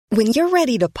When you're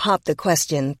ready to pop the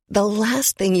question, the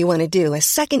last thing you want to do is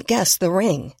second-guess the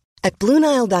ring. At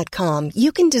BlueNile.com,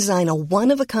 you can design a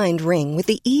one-of-a-kind ring with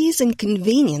the ease and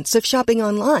convenience of shopping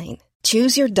online.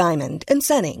 Choose your diamond and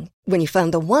setting. When you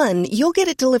find the one, you'll get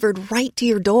it delivered right to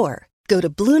your door. Go to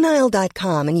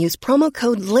BlueNile.com and use promo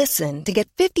code LISTEN to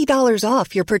get $50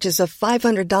 off your purchase of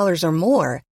 $500 or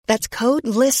more. That's code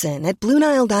LISTEN at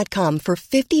BlueNile.com for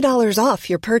 $50 off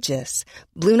your purchase.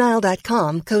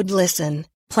 BlueNile.com, code LISTEN.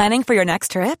 Planning for your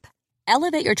next trip?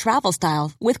 Elevate your travel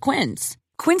style with Quince.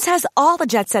 Quince has all the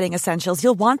jet-setting essentials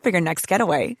you'll want for your next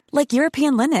getaway, like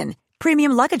European linen,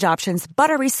 premium luggage options,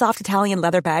 buttery soft Italian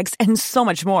leather bags, and so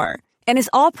much more. And is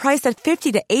all priced at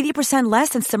 50 to 80% less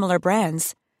than similar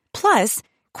brands. Plus,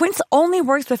 Quince only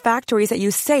works with factories that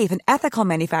use safe and ethical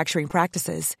manufacturing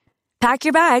practices. Pack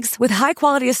your bags with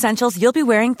high-quality essentials you'll be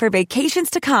wearing for vacations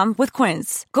to come with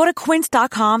Quince. Go to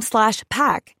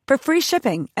quince.com/pack for free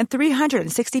shipping and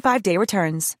 365-day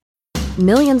returns.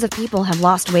 Millions of people have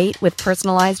lost weight with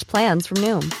personalized plans from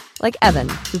Noom. Like Evan,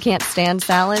 who can't stand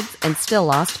salads and still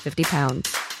lost 50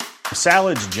 pounds.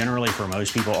 Salads generally for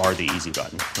most people are the easy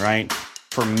button, right?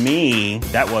 For me,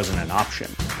 that wasn't an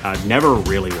option. I never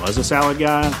really was a salad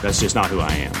guy. That's just not who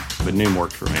I am. But Noom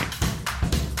worked for me.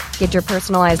 Get your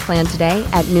personalized plan today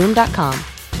at Noom.com.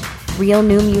 Real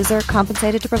Noom user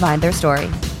compensated to provide their story.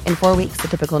 In 4 weeks, the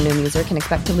typical Noom user can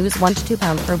expect to lose 1 to 2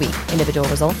 pounds per week. Individual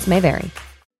results may vary.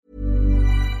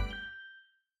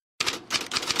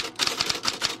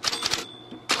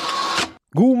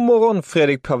 God morgon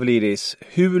Fredrik Pavlidis.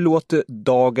 Hur låter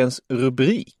dagens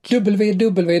rubrik? Det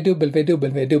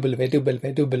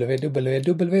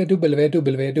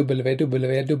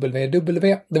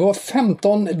var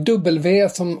 15 W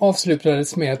som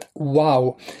avslutades med ett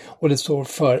wow. Och det står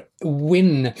för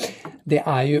win. Det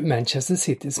är ju Manchester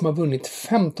City som har vunnit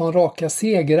 15 raka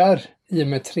segrar i och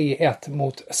med 3-1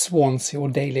 mot Swansea och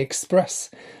Daily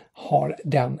Express har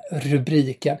den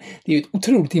rubriken. Det är ju ett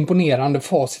otroligt imponerande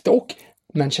facit och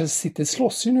Manchester City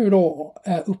slåss ju nu då,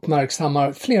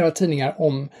 uppmärksammar flera tidningar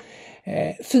om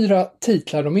 4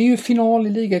 titlar. De är ju final i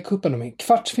ligacupen, de är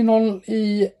kvartsfinal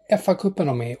i FA-cupen,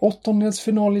 de är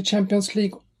åttondelsfinal i Champions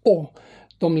League och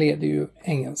de leder ju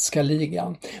engelska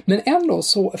ligan. Men ändå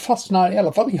så fastnar i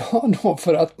alla fall jag då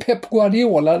för att Pep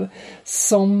Guardiola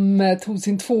som tog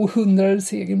sin 200:e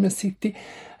seger med City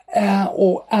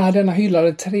och är denna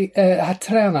hyllade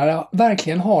tränare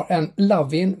verkligen har en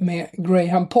love-in med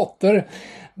Graham Potter,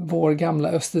 vår gamla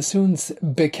Östersunds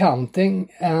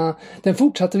bekanting. Den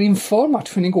fortsatte inför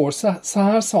matchen igår, så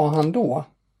här sa han då.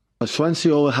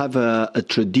 Swansea have a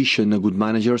tradition of good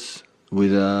managers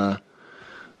with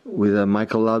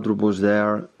Michael Laudrup was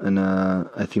there and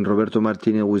I think Roberto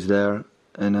Martinez was there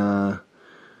and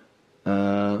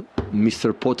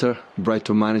Mr. Potter,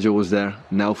 Brighton manager, was there.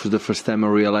 Now for the first time I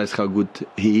realized how good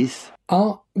he is.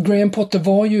 Ja, Graham Potter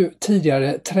var ju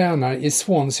tidigare tränare i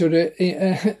Swansea och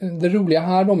det roliga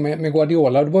här då med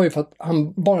Guardiola, det var ju för att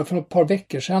han bara för ett par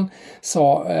veckor sedan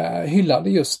hyllade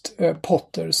just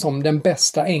Potter som den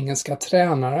bästa engelska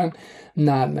tränaren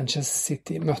när Manchester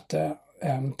City mötte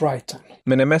Brighton.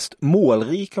 Men den mest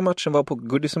målrika matchen var på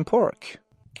Goodison Park.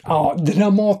 Ja,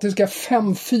 dramatiska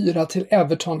 5-4 till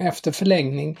Everton efter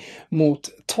förlängning mot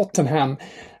Tottenham.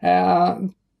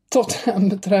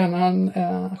 Tottenham-tränaren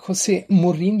José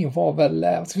Mourinho var väl,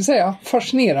 vad ska vi säga,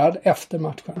 fascinerad efter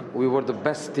matchen. We were the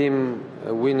best team,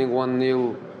 winning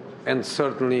 1-0 and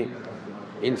certainly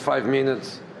in 5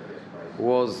 minutes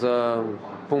was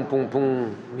pum pum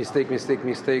pum,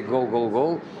 mistake,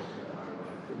 goal.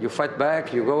 You fight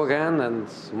back, you go again, and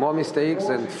more mistakes,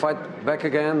 and fight back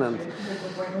again, and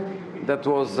that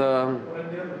was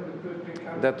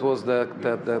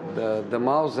the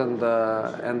mouse and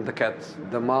the cat.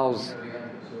 The mouse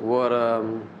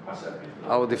were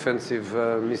our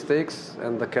defensive mistakes,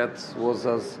 and the cat was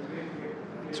us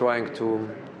trying to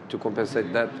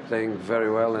compensate that, playing very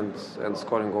well and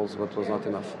scoring goals, but was not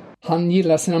enough. Han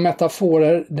gillar sina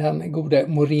metaforer, den gode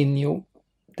Mourinho.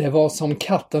 Det var som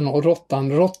katten och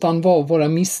råttan. Råttan var våra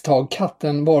misstag,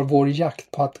 katten var vår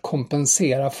jakt på att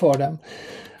kompensera för dem.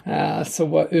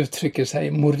 Så uttrycker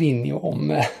sig Mourinho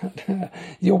om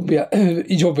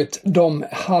jobbet de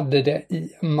hade det i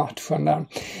matchen där.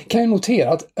 Kan ju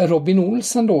notera att Robin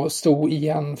Olsen då stod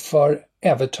igen för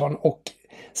Everton och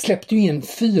släppte ju in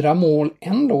 4 mål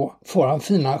ändå. Får han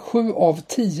fina 7 av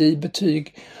 10 i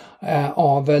betyg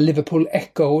av Liverpool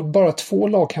Echo. Bara 2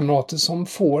 lagkamrater som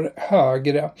får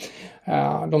högre.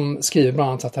 De skriver bland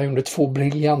annat att han gjorde 2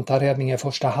 briljanta räddningar i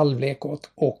första halvlek och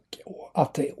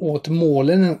att det åt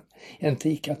målen inte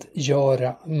gick att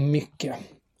göra mycket.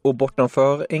 Och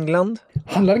bortanför England?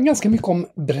 Handlar ganska mycket om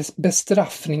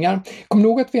bestraffningar. Kommer du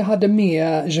ihåg att vi hade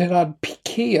med Gerard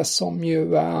Piqué som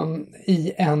ju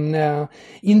i en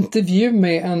intervju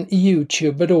med en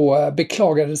YouTuber då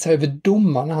beklagade sig över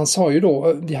domarna. Han sa ju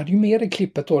då, vi hade ju med det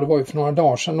klippet då, det var ju för några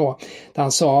dagar sedan då, där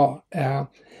han sa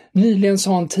nyligen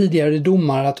sa en tidigare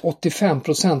domare att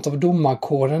 85% av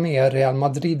domarkåren är Real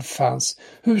Madrid-fans.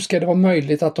 Hur ska det vara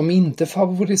möjligt att de inte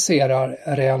favoriserar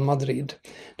Real Madrid?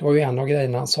 Det var ju en av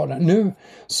grejerna han sa där. Nu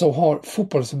så har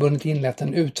fotbollsförbundet inlett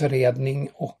en utredning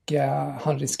och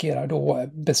han riskerar då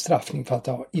bestraffning för att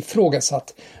ha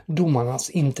ifrågasatt domarnas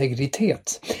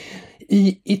integritet.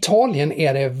 I Italien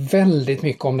är det väldigt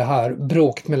mycket om det här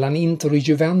bråket mellan Inter och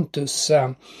Juventus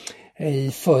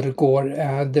i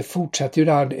förrgår. Det fortsätter ju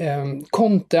där.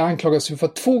 Conte anklagas ju för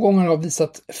att 2 gånger ha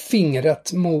visat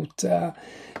fingret mot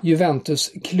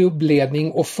Juventus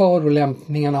klubbledning och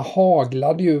förolämpningarna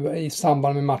haglade ju i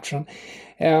samband med matchen.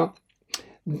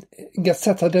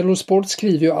 Gazzetta dello Sport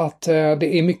skriver ju att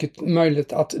det är mycket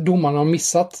möjligt att domarna har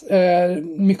missat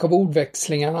mycket av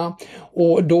ordväxlingarna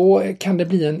och då kan det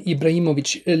bli en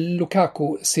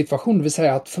Ibrahimovic-Lukaku-situation, det vill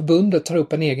säga att förbundet tar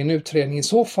upp en egen utredning. I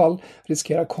så fall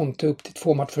riskerar Conte upp till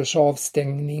 2 matchers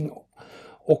avstängning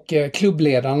och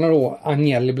klubbledarna då,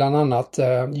 Agnelli bland annat,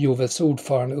 Juves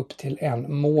ordförande, upp till 1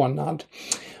 månad.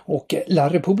 Och La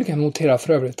Repubblica noterar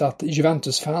för övrigt att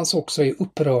Juventus-fans också är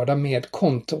upprörda med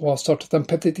Conte och har startat en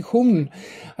petition,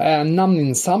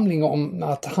 namninsamling om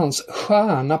att hans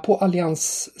stjärna på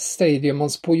Allianz Stadium,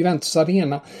 alltså på Juventus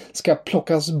Arena, ska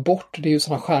plockas bort. Det är ju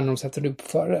sådana stjärnor de sätter upp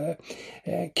för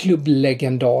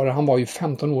klubblegendarer. Han var ju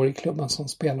 15 år i klubben som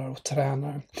spelare och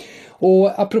tränare.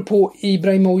 Och apropå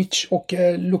Ibrahimovic och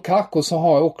Lukaku så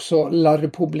har också La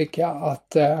Repubblica att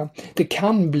det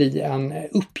kan bli en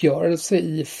uppgörelse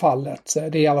i fallet.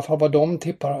 Det är i alla fall vad de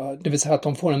tippar, det vill säga att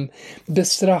de får en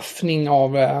bestraffning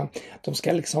av, de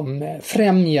ska liksom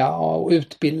främja och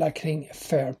utbilda kring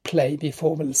fair play. Vi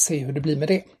får väl se hur det blir med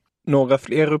det. Några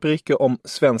fler rubriker om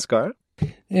svenskar?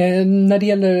 När det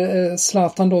gäller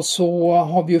Zlatan då så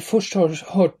har vi ju först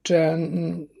hört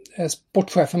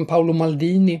sportchefen Paolo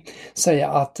Maldini säga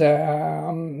att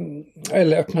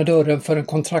eller öppna dörren för en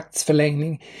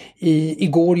kontraktsförlängning.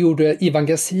 Igår gjorde Ivan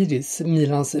Gazidis,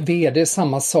 Milans vd,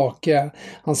 samma sak.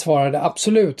 Han svarade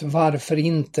absolut, varför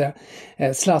inte?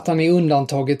 Zlatan är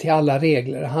undantaget till alla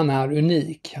regler. Han är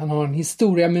unik. Han har en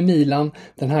historia med Milan.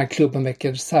 Den här klubben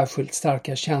väcker särskilt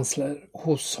starka känslor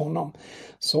hos honom.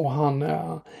 Så han,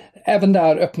 även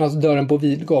där öppnas dörren på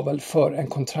vid gavel för en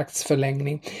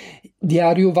kontraktsförlängning.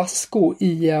 Diario Vasco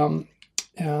i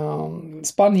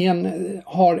Spanien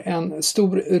har en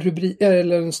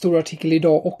stor artikel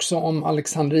idag också om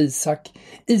Alexander Isak.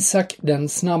 Isak, den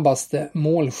snabbaste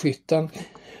målskytten.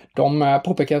 De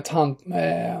påpekar att han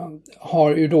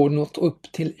har ju då nått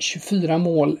upp till 24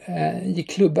 mål i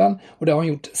klubben och det har han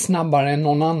gjort snabbare än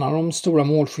någon annan av de stora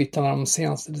målskyttarna de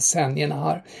senaste decennierna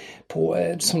här på,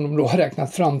 som de då har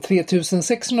räknat fram,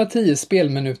 3610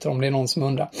 spelminuter om det är någon som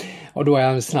undrar. Och då är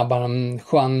han snabbare än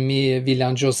Juanmi,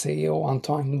 Willian José och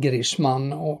Antoine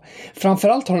Griezmann. Och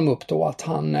framförallt tar de upp då att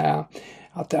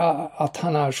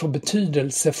han är så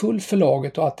betydelsefull för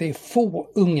laget och att det är få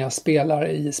unga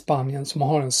spelare i Spanien som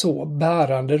har en så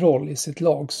bärande roll i sitt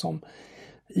lag som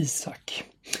Isak.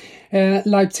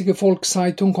 Leipziger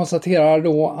Volkszeitung konstaterar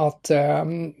då att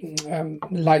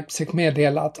Leipzig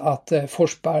meddelat att Emil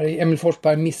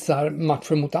Forsberg missar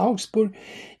matchen mot Augsburg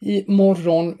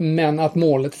imorgon, men att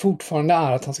målet fortfarande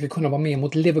är att han ska kunna vara med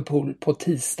mot Liverpool på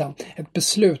tisdag. Ett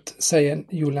beslut, säger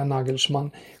Julian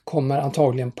Nagelsmann, kommer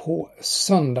antagligen på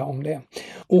söndag om det.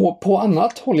 Och på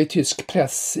annat håll i tysk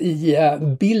press, i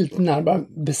Bild närmare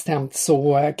bestämt,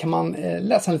 så kan man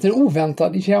läsa en lite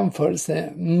oväntad jämförelse.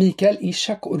 Mikael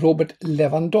Ishak och Robert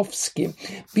Lewandowski.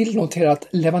 Bild noterar att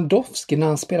Lewandowski när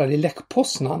han spelade i Lech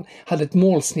Poznan hade ett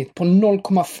målsnitt på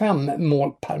 0,5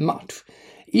 mål per match.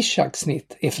 Ishaks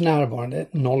snitt är för närvarande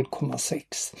 0,6.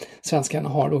 Svenskarna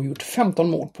har då gjort 15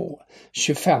 mål på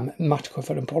 25 matcher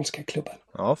för den polska klubben.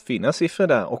 Ja, fina siffror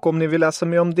där. Och om ni vill läsa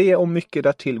mer om det och mycket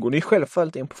därtill går ni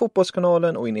självfallet in på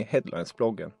Fotbollskanalen och in i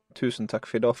Headlines-bloggen. Tusen tack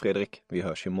för idag, Fredrik. Vi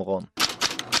hörs imorgon.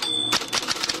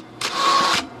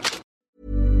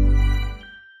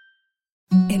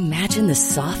 Imagine the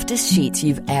softest sheets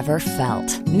you've ever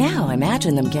felt. Now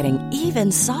imagine them getting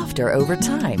even softer over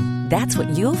time. That's what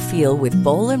you'll feel with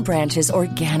Boll & Branch's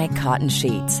organic cotton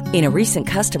sheets. In a recent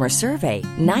customer survey,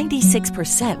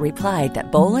 96% replied that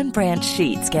Boll & Branch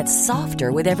sheets get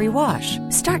softer with every wash.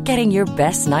 Start getting your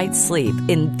best night's sleep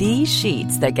in these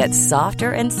sheets that get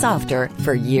softer and softer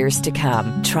for years to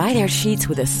come. Try their sheets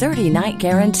with a 30-night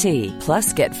guarantee.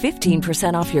 Plus, get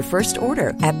 15% off your first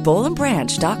order at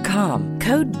bollandbranch.com.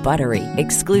 Code BUTTERY.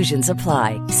 Exclusions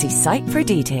apply. See site for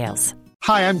details.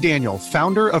 Hi, I'm Daniel,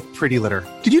 founder of Pretty Litter.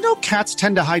 Did you know cats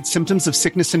tend to hide symptoms of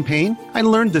sickness and pain? I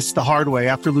learned this the hard way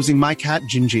after losing my cat,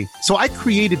 Gingy. So I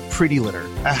created Pretty Litter,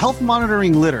 a health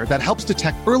monitoring litter that helps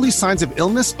detect early signs of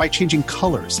illness by changing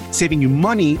colors, saving you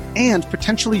money and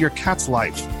potentially your cat's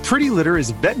life. Pretty Litter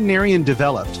is veterinarian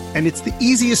developed, and it's the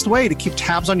easiest way to keep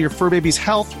tabs on your fur baby's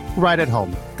health right at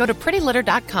home. Go to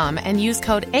prettylitter.com and use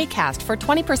code ACAST for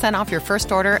 20% off your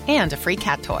first order and a free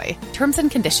cat toy. Terms and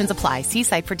conditions apply. See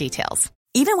site for details.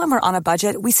 Even when we're on a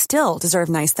budget, we still deserve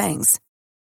nice things.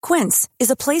 Quince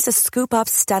is a place to scoop up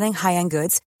stunning high-end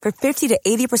goods for 50 to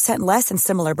 80% less than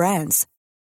similar brands.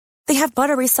 They have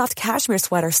buttery soft cashmere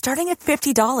sweaters starting at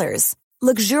 $50,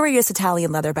 luxurious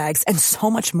Italian leather bags, and so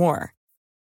much more.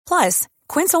 Plus,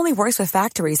 Quince only works with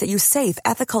factories that use safe,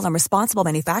 ethical, and responsible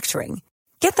manufacturing.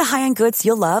 Get the high-end goods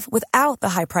you'll love without the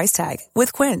high price tag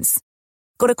with Quince.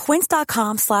 Go to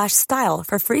quince.com/style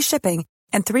for free shipping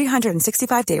and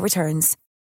 365-day returns.